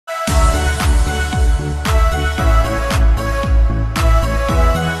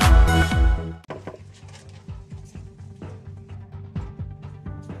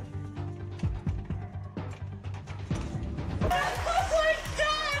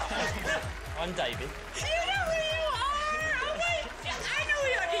I'm David. You know who you are! Oh my... I know who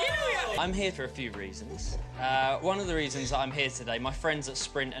you are. You know who you are. I'm here for a few reasons. One of the reasons that I'm here today, my friends at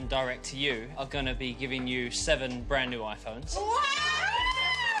Sprint and Direct to You are going to be giving you 7 brand new iPhones. Wow!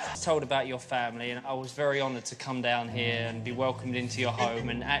 I was told about your family, and I was very honoured to come down here and be welcomed into your home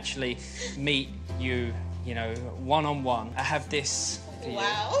and actually meet you, you know, one-on-one. I have this for you.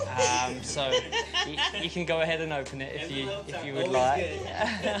 Wow. So you can go ahead and open it if you would like.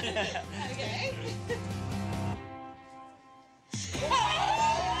 Okay.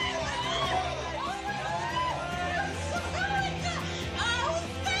 Oh,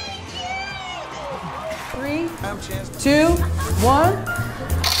 thank you! 3, 2, 1.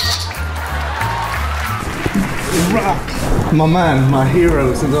 My man, my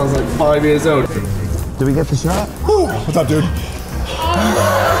hero since I was like 5 years old. Did we get the shot? Woo. What's up, dude? Did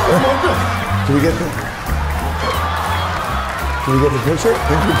we get the... Did we get the picture? I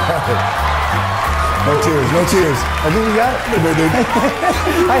think we got it. No tears, no tears. I think we got it.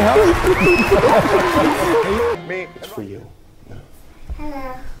 I help. Me. It's for you.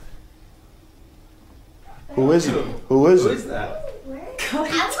 Hello. Who is it? Who is it? Who is that?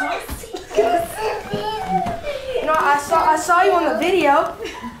 No, I saw you on the video.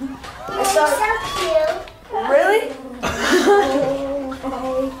 You're so cute. Really?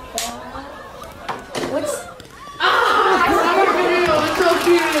 What's... I saw your video. It's so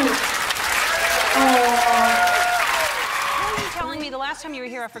cute. Telling me the last time you were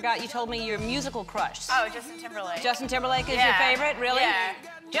here, I forgot you told me your musical crush. Oh, Justin Timberlake. Justin Timberlake is your favorite, really? Yeah.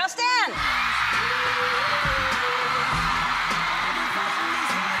 Justin!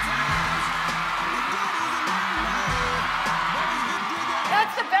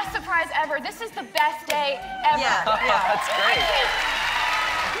 That's the best surprise ever. This is the best day ever. Yeah, That's great.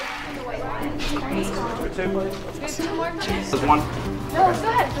 Two more times? There's one. No, go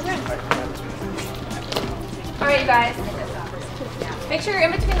ahead. All right, you guys. Make sure you're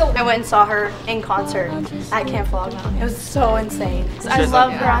in between the... I went and saw her in concert at Camp Flog Mountain. It was so insane. I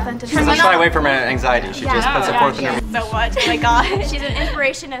love her authenticity. She doesn't shy away from anxiety. She just puts it forth in everything. So much. Oh my god. She's an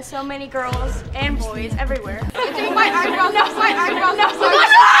inspiration to so many girls and boys everywhere. Doing my eyebrow, no, my eyebrow, no,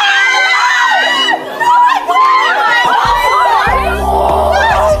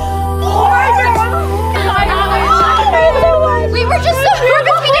 We were just so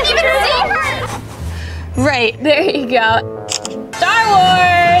nervous, we didn't even see her! Right, there you go. Star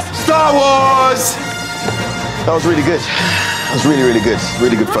Wars! Star Wars! That was really good. That was really, really good.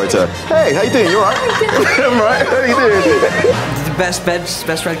 Really good photo. Hey, how you doing? You alright? I'm right. How you doing? The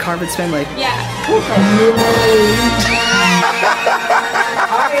best red carpet's been like... Yeah.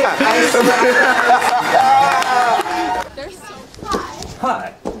 They're so hot.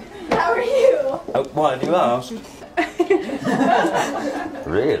 Hi. How are you? Why do you ask?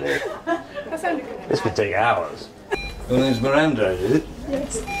 Really? That sounded good. This could take hours. Your name's Miranda, is it?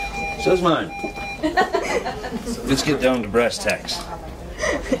 Yes. So's mine. Let's get down to brass tacks.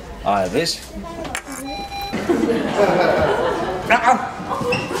 I have this. Good,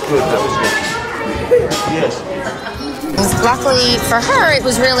 that was good. Yes. Luckily for her, it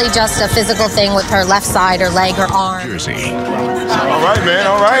was really just a physical thing with her left side, her leg, her arm. All right, man.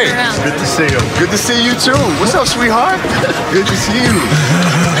 All right. Good to see you. Good to see you too. What's up, sweetheart? Good to see you.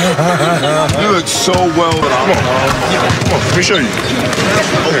 You look so well. Come on, let me show you.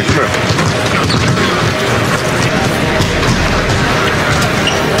 Okay, come here.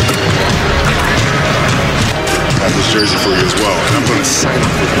 I have this jersey for you as well, and I'm going to sign it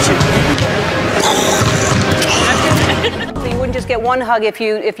for you too. So you wouldn't just get one hug if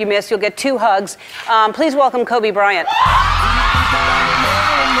you miss, you'll get 2 hugs. Please welcome Kobe Bryant.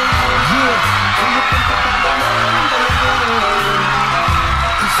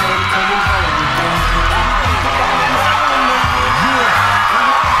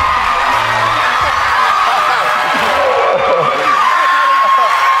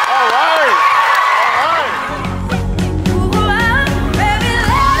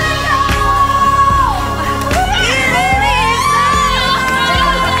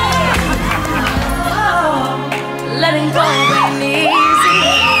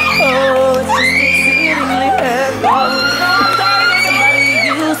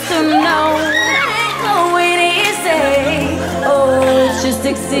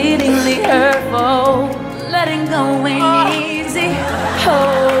 Exceedingly hurtful, letting go when